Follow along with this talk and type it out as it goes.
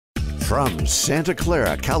From Santa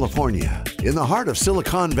Clara, California, in the heart of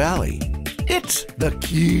Silicon Valley, it's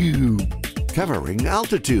theCUBE, covering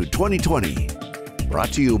Altitude 2020.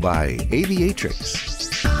 Brought to you by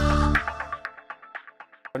Aviatrix.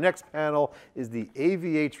 Our next panel is the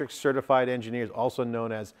Aviatrix Certified Engineers, also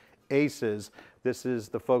known as ACEs. This is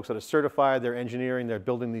the folks that are certified, they're engineering, they're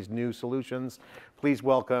building these new solutions. Please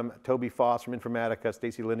welcome Toby Foss from Informatica,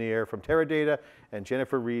 Stacy Lanier from Teradata, and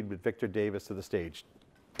Jennifer Reed with Viktor Davis to the stage.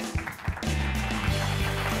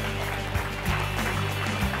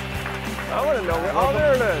 I want to know where, oh,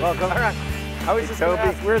 there it is. Welcome. All right. I was just going to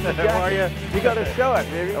ask, where's the jacket? How are you? You got to show it,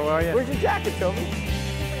 baby. How are you? Where's your jacket, Toby?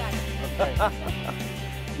 Okay.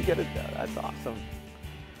 You get it done. That's awesome.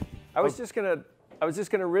 I was just gonna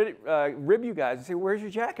rib you guys and say, "Where's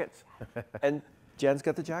your jackets?" And Jen's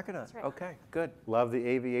got the jacket on. Right. Okay, good. Love the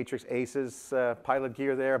Aviatrix ACEs pilot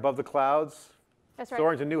gear there above the clouds. That's right.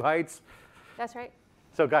 Soaring to new heights. That's right.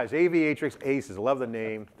 So guys, Aviatrix ACEs, I love the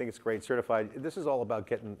name, I think it's great, certified. This is all about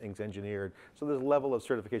getting things engineered. So there's a level of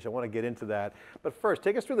certification, I want to get into that. But first,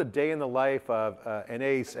 take us through the day in the life of an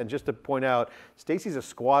ACE, and just to point out, Stacy's a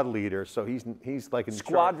squad leader, so he's like in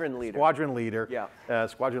Squadron leader. Squadron leader. Yeah.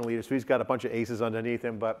 Squadron leader, so he's got a bunch of ACEs underneath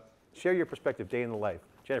him, but share your perspective, day in the life.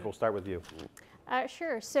 Jennifer, we'll start with you.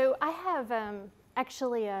 Sure. So I have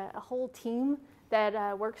actually a whole team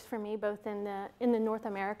that works for me, both in the North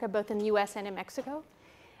America, both in the US and in Mexico.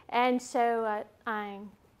 And so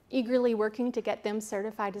I'm eagerly working to get them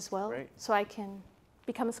certified as well, so I can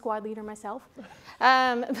become a squad leader myself.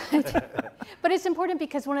 But it's important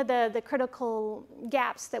because one of the critical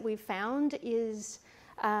gaps that we've found is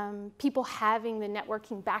people having the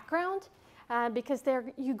networking background, because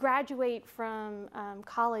you graduate from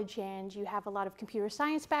college and you have a lot of computer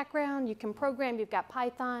science background, you can program, you've got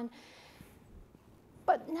Python,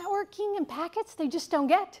 but networking and packets, they just don't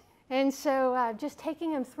get. And so just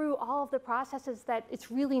taking them through all of the processes that it's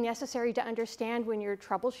really necessary to understand when you're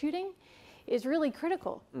troubleshooting is really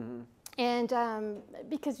critical. Mm-hmm. And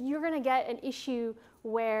because you're going to get an issue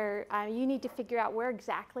where you need to figure out where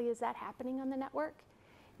exactly is that happening on the network.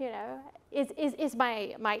 You know, is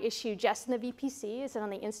my issue just in the VPC? Is it on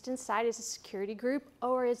the instance side? Is it a security group?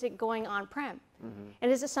 Or is it going on-prem? Mm-hmm. And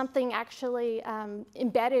is it something actually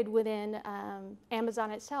embedded within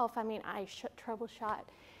Amazon itself? I mean, I troubleshot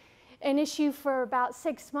an issue for about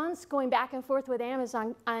 6 months, going back and forth with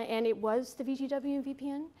Amazon, and it was the VGW and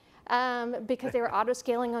VPN, because they were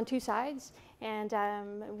auto-scaling on two sides, and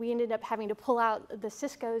we ended up having to pull out the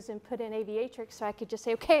Cisco's and put in Aviatrix so I could just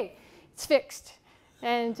say, okay, it's fixed,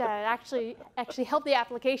 and actually help the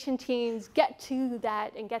application teams get to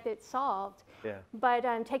that and get it solved. Yeah.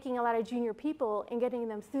 But taking a lot of junior people and getting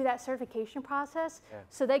them through that certification process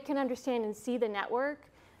so they can understand and see the network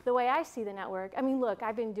the way I see the network. I mean, look,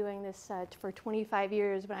 I've been doing this for 25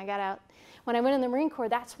 years. When I got out, when I went in the Marine Corps,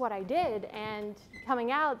 that's what I did. And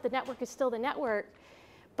coming out, the network is still the network,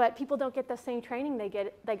 but people don't get the same training they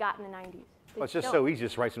got in the 90s. Well, it's just so easy,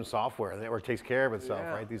 just write some software. The network takes care of itself,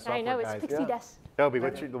 right? These software I know, guys. it's pixie dust. Toby,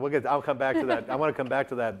 I'll come back to that. I want to come back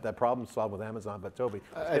to that problem solved with Amazon, but Toby.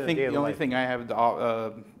 I think the only thing I have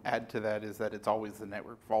to add to that is that it's always the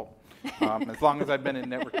network fault. As long as I've been in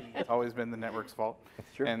networking, it's always been the network's fault.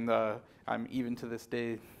 Sure. And I'm even to this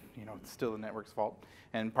day, you know, it's still the network's fault.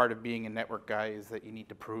 And part of being a network guy is that you need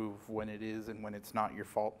to prove when it is and when it's not your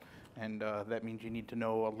fault. And that means you need to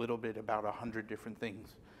know a little bit about 100 different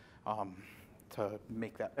things to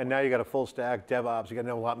make that. And now you got a full stack DevOps. You got to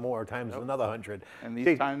know a lot more times another 100. And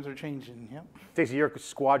these times are changing. Yep. Stacy, you're a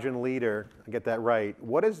squadron leader. I get that right.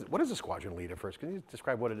 What is a squadron leader first? Can you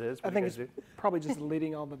describe what it is? I think it's probably just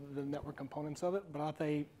leading all the network components of it. But I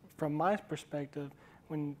think from my perspective,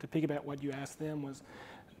 to piggyback what you asked them was,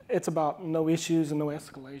 it's about no issues and no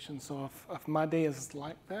escalation. So if my day is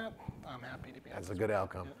like that, I'm happy to be. That's a good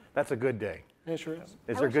outcome. Yeah. That's a good day. It sure is.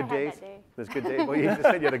 Is there good days? There's good days. Well, you just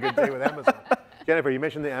said you had a good day with Amazon. Jennifer, you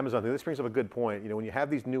mentioned the Amazon thing. This brings up a good point. You know, when you have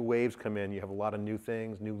these new waves come in, you have a lot of new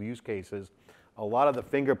things, new use cases. A lot of the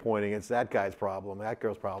finger pointing, it's that guy's problem, that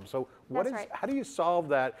girl's problem. So how do you solve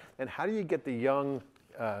that, and how do you get the young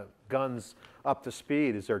guns up to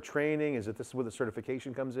speed? Is there training? Is this where the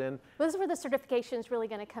certification comes in? Well, this is where the certification is really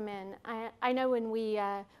going to come in. I know when we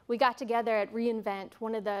got together at reInvent,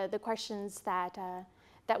 one of the questions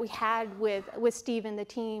that we had with Steve and the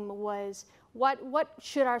team was, what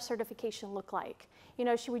should our certification look like? You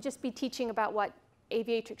know, should we just be teaching about what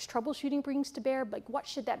Aviatrix troubleshooting brings to bear? Like, what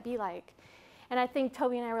should that be like? And I think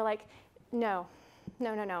Toby and I were like, no.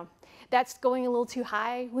 That's going a little too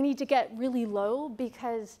high. We need to get really low,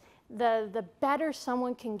 because the better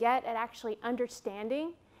someone can get at actually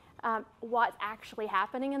understanding what's actually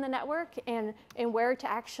happening in the network and where to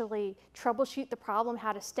actually troubleshoot the problem,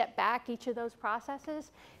 how to step back each of those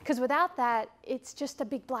processes. Because without that, it's just a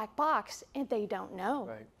big black box and they don't know.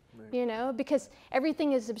 Right. You know, because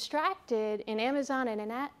everything is abstracted in Amazon and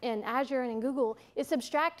in Azure and in Google. It's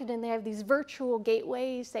abstracted, and they have these virtual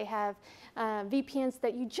gateways. They have VPNs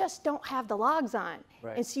that you just don't have the logs on.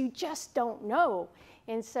 Right. And so you just don't know.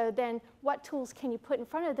 And so then what tools can you put in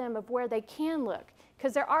front of them of where they can look?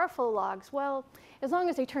 Because there are flow logs. Well, as long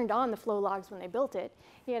as they turned on the flow logs when they built it,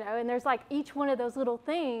 you know, and there's like each one of those little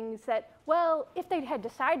things that, well, if they had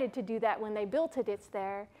decided to do that when they built it, it's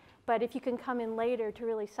there. But if you can come in later to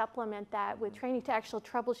really supplement that with training to actually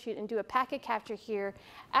troubleshoot and do a packet capture here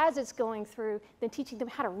as it's going through, then teaching them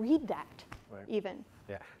how to read that even.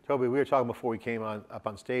 Yeah, Toby, we were talking before we came up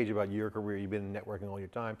on stage about your career. You've been in networking all your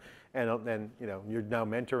time, and you know, you're now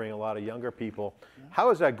mentoring a lot of younger people. Yeah. How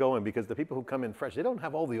is that going? Because the people who come in fresh, they don't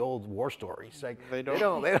have all the old war stories. Like they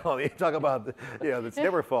don't. You talk about you know, it's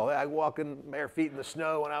never fall. I walk in bare feet in the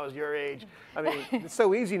snow when I was your age. I mean, it's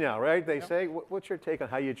so easy now, right? They say. What's your take on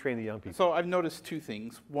how you train the young people? So I've noticed two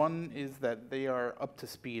things. One is that they are up to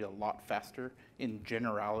speed a lot faster in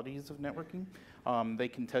generalities of networking. They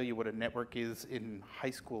can tell you what a network is in high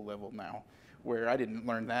school level now, where I didn't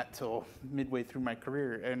learn that till midway through my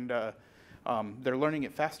career. And they're learning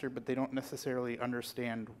it faster, but they don't necessarily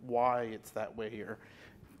understand why it's that way. Or,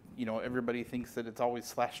 you know, everybody thinks that it's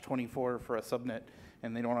always /24 for a subnet,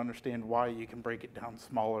 and they don't understand why you can break it down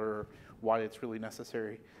smaller, or why it's really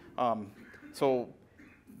necessary. So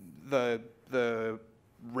the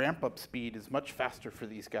ramp up speed is much faster for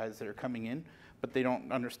these guys that are coming in, but they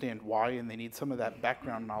don't understand why, and they need some of that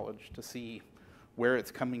background knowledge to see where it's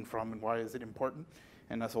coming from and why is it important.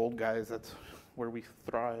 And us old guys, that's where we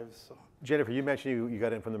thrive. So. Jennifer, you mentioned you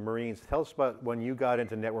got in from the Marines. Tell us about when you got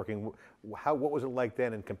into networking. What was it like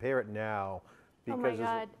then, and compare it now? Because oh my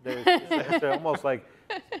God. it's almost like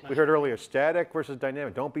we heard earlier, static versus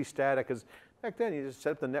dynamic. Don't be static, because back then you just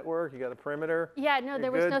set up the network, you got a perimeter. Yeah, no,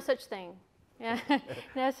 there was no such thing. Yeah,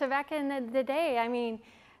 no. So back in the day, I mean,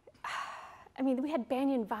 we had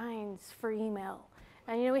Banyan Vines for email,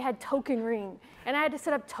 and you know, we had Token Ring, and I had to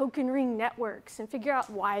set up Token Ring networks and figure out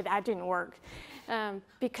why that didn't work,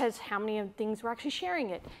 because how many of things were actually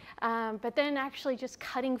sharing it. But then actually just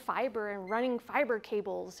cutting fiber and running fiber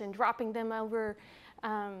cables and dropping them over,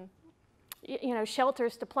 you know,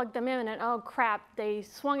 shelters to plug them in, and oh crap, they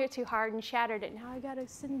swung it too hard and shattered it. Now I got to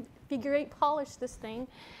figure 8 polish this thing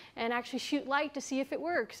and actually shoot light to see if it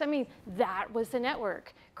works. I mean, that was the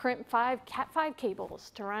network. Crimp5, Cat5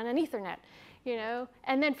 cables to run an Ethernet, you know?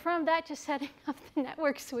 And then from that, just setting up the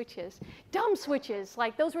network switches, dumb switches,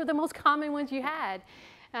 like those were the most common ones you had.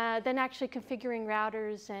 Then actually configuring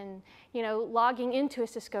routers and, you know, logging into a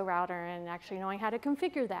Cisco router and actually knowing how to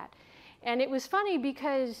configure that. And it was funny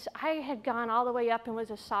because I had gone all the way up and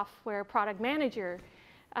was a software product manager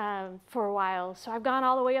for a while. So I've gone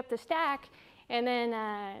all the way up the stack. And then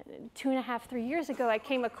 2.5, 3 years ago, I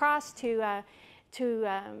came across to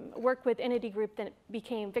work with entity group that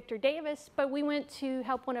became Victor Davis. But we went to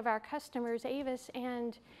help one of our customers, Avis,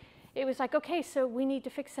 and it was like, okay, so we need to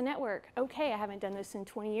fix the network. Okay, I haven't done this in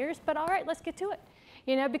 20 years, but all right, let's get to it.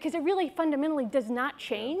 You know, because it really fundamentally does not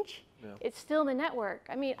change. Yeah. It's still the network.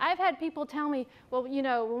 I mean, I've had people tell me, well, you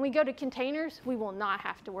know, when we go to containers, we will not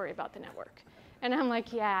have to worry about the network. And I'm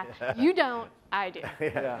like, yeah, you don't, I do.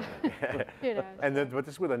 Yeah. You know. And then, but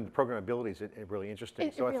this with programmability is really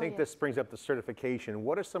interesting. So I think this brings up the certification.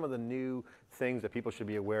 What are some of the new things that people should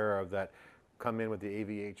be aware of that come in with the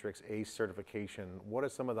Aviatrix ACE certification? What are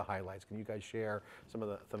some of the highlights? Can you guys share some of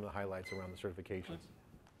the highlights around the certifications?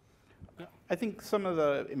 I think some of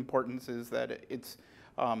the importance is that it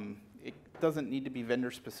doesn't need to be vendor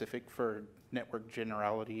specific for network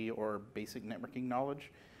generality or basic networking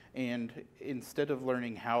knowledge. And instead of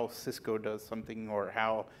learning how Cisco does something or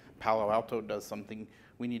how Palo Alto does something,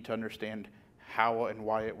 we need to understand how and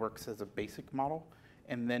why it works as a basic model,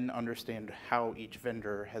 and then understand how each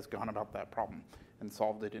vendor has gone about that problem and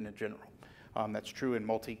solved it in a general. That's true in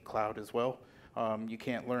multi-cloud as well. You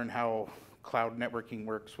can't learn how cloud networking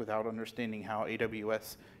works without understanding how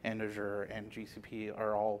AWS and Azure and GCP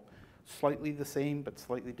are all slightly the same but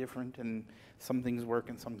slightly different, and some things work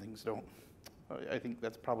and some things don't. I think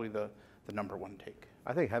that's probably the number one take.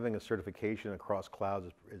 I think having a certification across clouds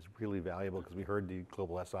is really valuable, because we heard the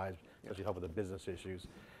global SIs, especially help with the business issues.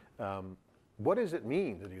 What does it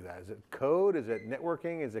mean to do that? Is it code? Is it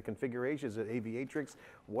networking? Is it configuration? Is it Aviatrix?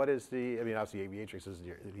 What is the, I mean, obviously Aviatrix is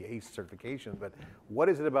the ACE certification, but what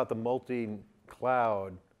is it about the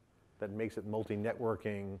multi-cloud that makes it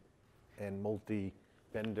multi-networking and multi,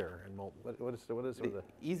 vendor? And what is The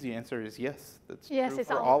easy answer is yes. That's Yes, true it's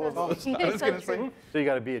for all all of of those. us. I was It's going all to say. true. So you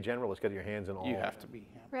got to be a generalist, get your hands in all. You have to be.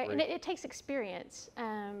 Yeah. Right, and it takes experience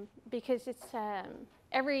because it's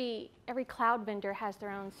every cloud vendor has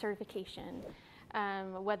their own certification,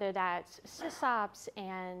 whether that's SysOps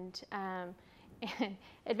and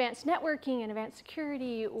advanced networking and advanced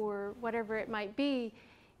security or whatever it might be.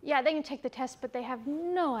 Yeah, they can take the test, but they have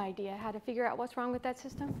no idea how to figure out what's wrong with that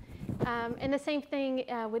system. And the same thing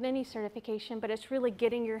with any certification, but it's really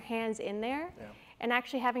getting your hands in there and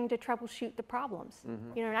actually having to troubleshoot the problems,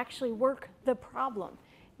 you know, and actually work the problem,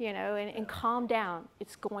 you know, and calm down.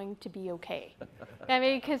 It's going to be okay. I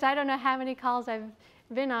mean, because I don't know how many calls I've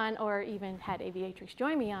been on or even had Aviatrix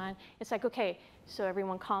join me on. It's like, okay, so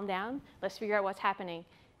everyone calm down. Let's figure out what's happening.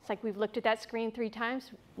 It's like we've looked at that screen 3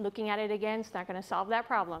 times, looking at it again, it's not going to solve that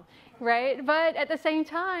problem, right? But at the same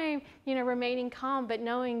time, you know, remaining calm, but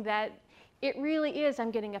knowing that it really is, I'm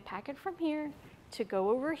getting a packet from here to go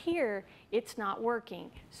over here, it's not working.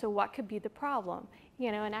 So what could be the problem?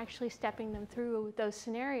 You know, and actually stepping them through those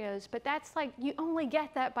scenarios. But that's like, you only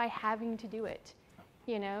get that by having to do it,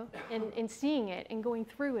 you know, and seeing it and going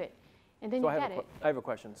through it. And then So you get it. I have a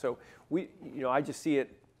question. So I just see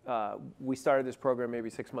it. We started this program maybe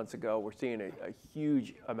 6 months ago. We're seeing a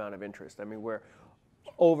huge amount of interest. I mean, we're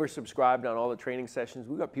oversubscribed on all the training sessions.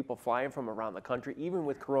 We've got people flying from around the country, even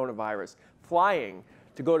with coronavirus, flying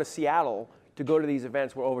to go to Seattle to go to these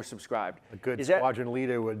events. We're oversubscribed. A good squadron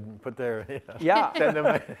leader would put their, send them.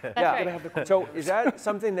 Right. So is that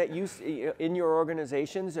something that you see in your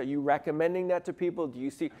organizations? Are you recommending that to people? Do you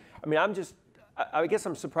see, I mean, I guess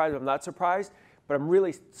I'm surprised, I'm not surprised, but I'm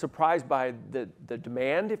really surprised by the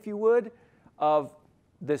demand, if you would, of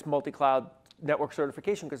this multi-cloud network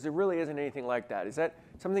certification, because there really isn't anything like that. Is that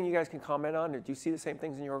something you guys can comment on, or do you see the same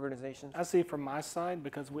things in your organizations? I see from my side,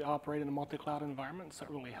 because we operate in a multi-cloud environment, so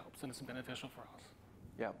it really helps and it's beneficial for us.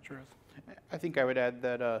 Yeah. Sure is. I think I would add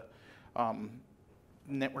that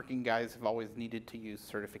networking guys have always needed to use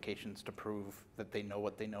certifications to prove that they know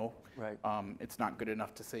what they know. Right. It's not good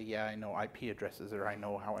enough to say, yeah, I know IP addresses or I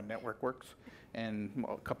know how a network works. And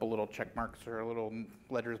a couple little check marks or little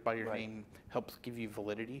letters by your name helps give you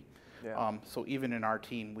validity. Yeah. So even in our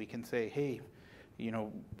team, we can say, hey, you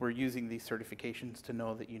know, we're using these certifications to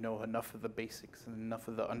know that you know enough of the basics and enough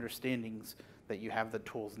of the understandings that you have the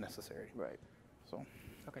tools necessary. Right. So.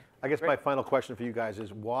 Okay. I guess my final question for you guys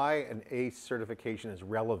is why an ACE certification is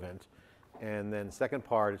relevant, and then second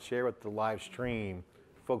part is share with the live stream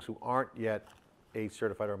folks who aren't yet ACE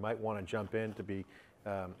certified or might want to jump in to be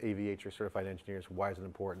Aviatrix certified engineers. Why is it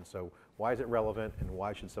important? So why is it relevant, and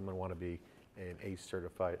why should someone want to be an ACE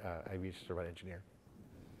certified Aviation certified engineer?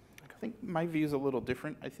 I think my view is a little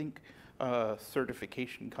different. I think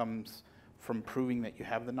certification comes from proving that you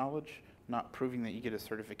have the knowledge, not proving that you get a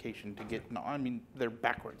certification to get, I mean, they're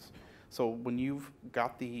backwards. So when you've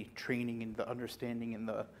got the training and the understanding and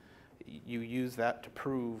you use that to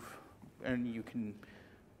prove, and you can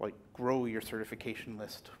like grow your certification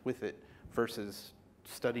list with it versus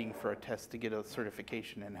studying for a test to get a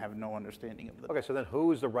certification and have no understanding of the. Okay, so then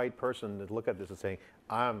who is the right person to look at this and saying,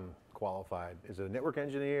 I'm qualified? Is it a network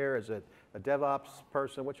engineer? Is it a DevOps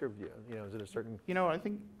person? What's your view? You know, is it a certain? You know, I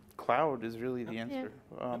think cloud is really the answer.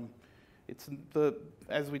 It's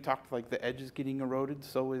as we talked, like the edge is getting eroded,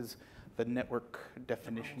 so is the network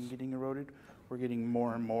definition getting eroded. We're getting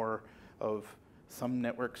more and more of some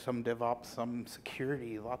network, some DevOps, some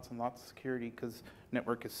security, lots and lots of security, because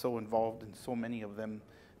network is so involved in so many of them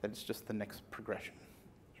that it's just the next progression.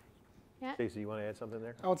 Yeah. Stacy, you want to add something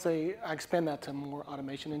there? I would say I expand that to more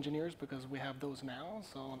automation engineers because we have those now,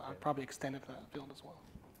 so I'd probably extend it to that field as well.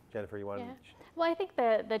 Jennifer, you want to? Well, I think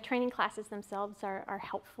the training classes themselves are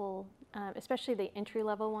helpful, especially the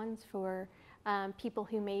entry-level ones for people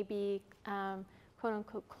who may be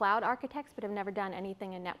quote-unquote cloud architects but have never done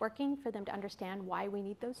anything in networking, for them to understand why we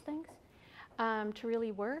need those things to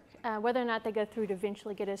really work. Whether or not they go through to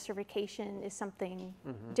eventually get a certification is something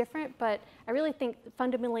different, but I really think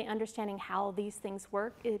fundamentally understanding how these things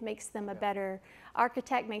work, it makes them a better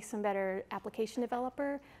architect, makes them a better application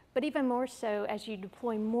developer, but even more so as you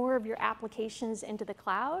deploy more of your applications into the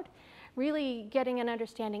cloud, really getting an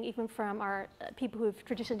understanding even from our people who have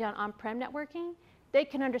traditionally done on-prem networking, they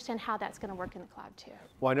can understand how that's going to work in the cloud too.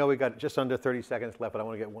 Well, I know we got just under 30 seconds left, but I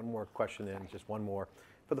want to get one more question in, just one more.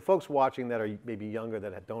 For the folks watching that are maybe younger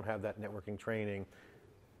that don't have that networking training,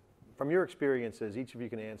 from your experiences, each of you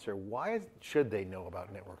can answer, why should they know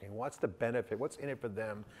about networking? What's the benefit? What's in it for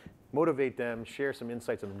them? Motivate them, share some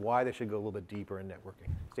insights on why they should go a little bit deeper in networking.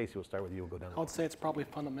 Stacy, we'll start with you, we'll go down. I would say it's probably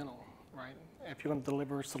fundamental, right? If you're going to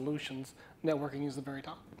deliver solutions, networking is the very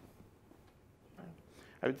top.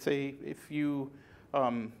 I would say if you,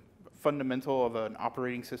 fundamental of an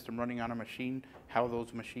operating system running on a machine, how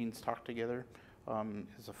those machines talk together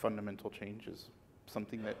is a fundamental change, is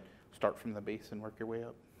something that start from the base and work your way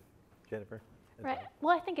up. Jennifer? Right.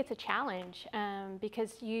 Well, I think it's a challenge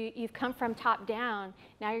because you've come from top down.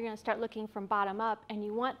 Now you're going to start looking from bottom up, and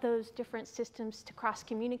you want those different systems to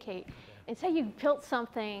cross-communicate. And say you've built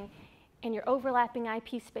something and you're overlapping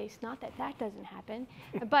IP space. Not that that doesn't happen,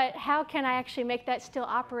 but how can I actually make that still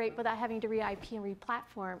operate without having to re-IP and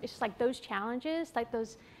re-platform? It's just like those challenges, like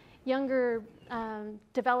those younger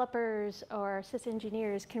developers or sys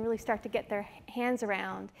engineers can really start to get their hands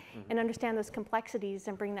around and understand those complexities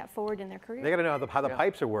and bring that forward in their career. They got to know how the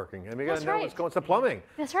pipes are working, and they got to know what's going on, the plumbing.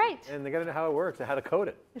 That's right. And they got to know how it works and how to code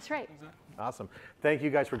it. That's right. Awesome. Thank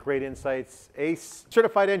you guys for great insights. ACE,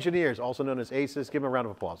 certified engineers, also known as ACEs. Give them a round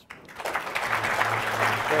of applause.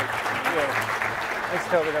 Great. Thank you. Thanks,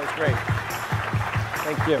 Toby. That was great.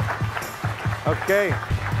 Thank you. Okay.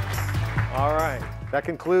 All right. That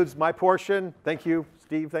concludes my portion. Thank you,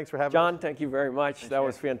 Steve. Thanks for having us. John, thank you very much. That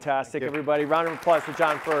was fantastic. Everybody, round of applause for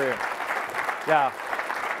John Furrier. Yeah.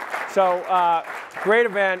 So great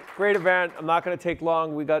event, great event. I'm not going to take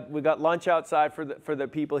long. We got lunch outside for the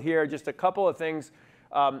people here. Just a couple of things.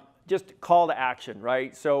 Just call to action,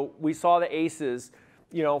 right? So we saw the ACEs.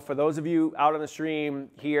 You know, for those of you out on the stream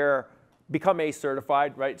here, become ACE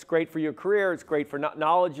certified, right? It's great for your career. It's great for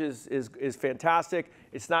knowledge is fantastic.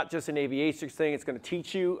 It's not just an Aviatrix thing. It's going to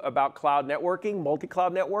teach you about cloud networking,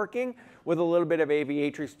 multi-cloud networking, with a little bit of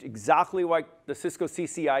Aviatrix, exactly like the Cisco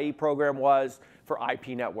CCIE program was for IP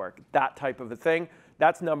network, that type of a thing.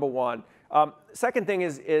 That's number one. Second thing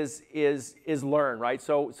is learn, right?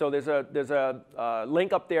 So there's a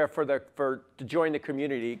link up there to join the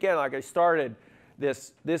community. Again, like I started.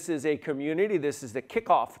 This is a community. This is the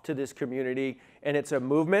kickoff to this community, and it's a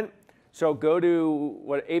movement. So go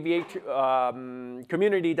to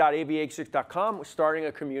community.aviatrix.com. We're starting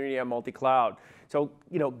a community on multi-cloud. So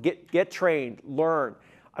get trained, learn.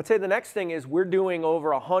 I'd say the next thing is we're doing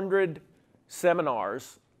over 100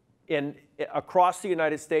 seminars across the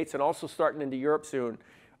United States and also starting into Europe soon,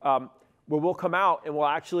 where we'll come out and we'll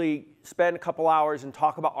actually spend a couple hours and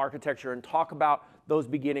talk about architecture and talk about those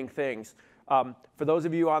beginning things. For those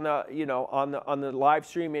of you on the live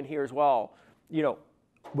stream in here as well,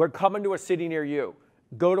 we're coming to a city near you.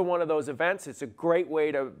 Go to one of those events. It's a great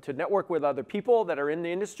way to network with other people that are in the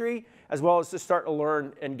industry, as well as to start to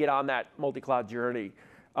learn and get on that multi-cloud journey.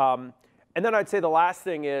 And then I'd say the last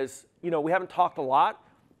thing is, we haven't talked a lot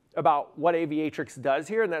about what Aviatrix does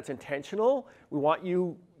here, and that's intentional. We want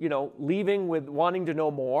you, leaving with wanting to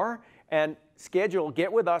know more, and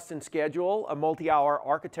get with us and schedule a multi-hour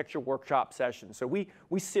architecture workshop session. So we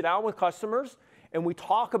sit down with customers and we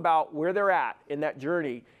talk about where they're at in that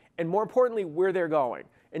journey, and more importantly, where they're going,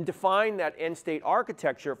 and define that end state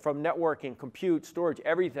architecture from networking, compute, storage,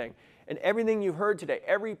 everything. And everything you heard today,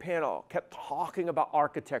 every panel kept talking about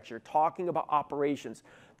architecture, talking about operations.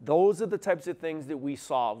 Those are the types of things that we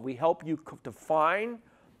solve. We help you define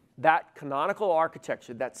that canonical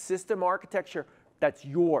architecture, that system architecture that's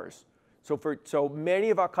yours. So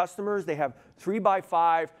many of our customers, they have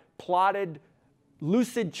 3x5 plotted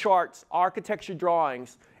lucid charts, architecture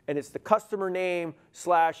drawings, and it's the customer name /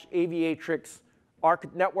 Aviatrix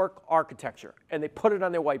network architecture, and they put it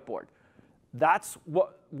on their whiteboard. That's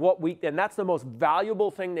and that's the most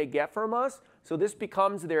valuable thing they get from us. So this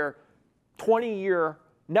becomes their 20-year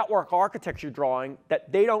network architecture drawing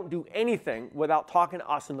that they don't do anything without talking to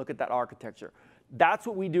us and look at that architecture. That's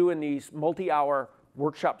what we do in these multi-hour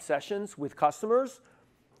workshop sessions with customers,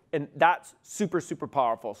 and that's super, super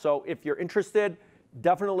powerful. So if you're interested,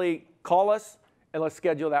 definitely call us and let's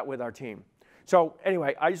schedule that with our team. So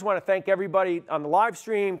anyway, I just want to thank everybody on the live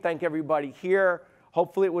stream, thank everybody here.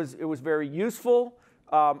 Hopefully it was very useful.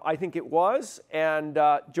 I think it was, and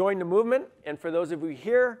join the movement. And for those of you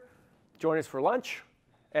here, join us for lunch,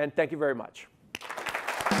 and thank you very much.